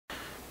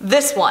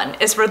This one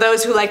is for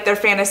those who like their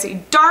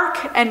fantasy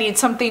dark and need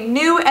something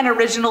new and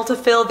original to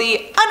fill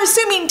the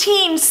unassuming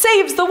teen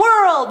saves the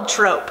world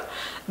trope.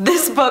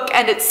 This book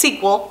and its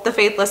sequel, The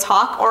Faithless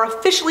Hawk, are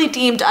officially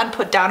deemed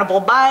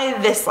unputdownable by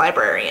this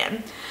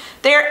librarian.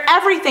 They are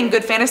everything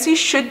good fantasy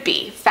should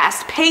be: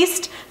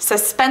 fast-paced,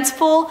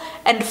 suspenseful,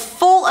 and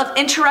full of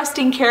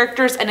interesting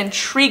characters and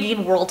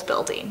intriguing world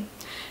building.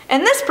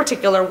 In this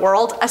particular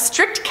world, a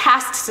strict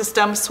caste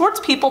system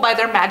sorts people by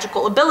their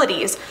magical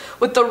abilities,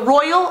 with the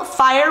royal,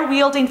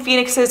 fire-wielding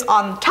phoenixes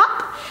on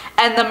top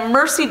and the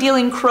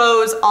mercy-dealing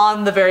crows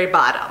on the very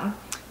bottom.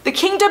 The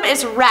kingdom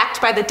is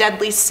racked by the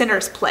deadly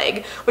Sinner's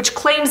Plague, which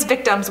claims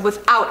victims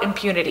without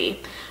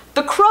impunity.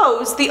 The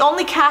crows, the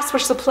only caste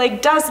which the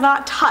plague does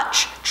not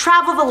touch,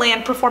 travel the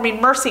land performing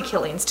mercy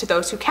killings to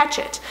those who catch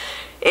it.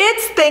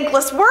 It's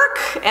thankless work,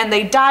 and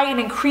they die in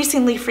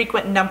increasingly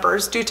frequent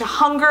numbers due to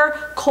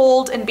hunger,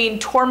 cold, and being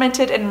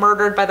tormented and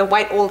murdered by the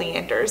White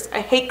Oleanders,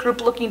 a hate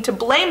group looking to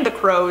blame the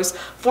crows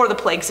for the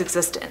plague's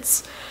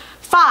existence.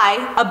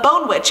 Fi, a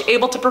bone witch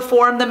able to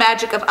perform the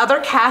magic of other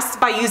castes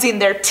by using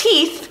their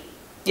teeth,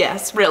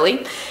 yes,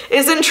 really,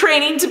 is in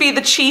training to be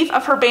the chief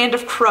of her band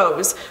of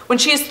crows when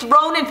she is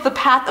thrown into the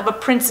path of a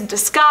prince in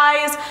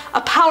disguise,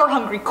 a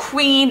power-hungry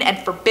queen, and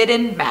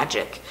forbidden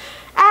magic.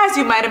 As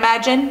you might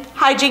imagine,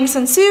 hijinks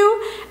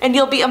ensue, and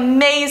you'll be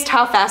amazed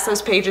how fast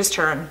those pages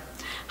turn.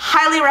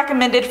 Highly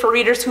recommended for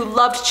readers who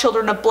loved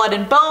Children of Blood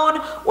and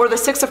Bone or the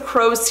Six of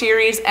Crows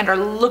series and are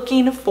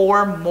looking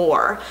for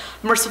more.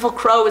 Merciful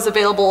Crow is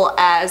available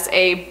as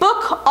a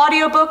book,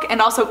 audiobook,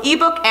 and also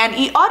ebook and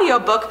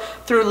e-audiobook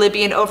through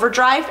Libby and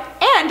Overdrive,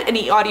 and an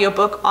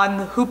e-audiobook on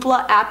the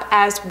Hoopla app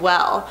as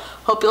well.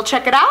 Hope you'll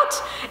check it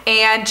out,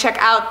 and check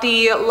out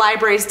the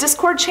library's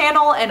Discord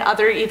channel and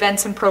other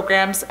events and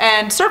programs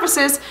and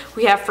services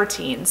we have for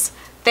teens.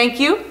 Thank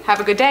you,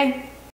 have a good day.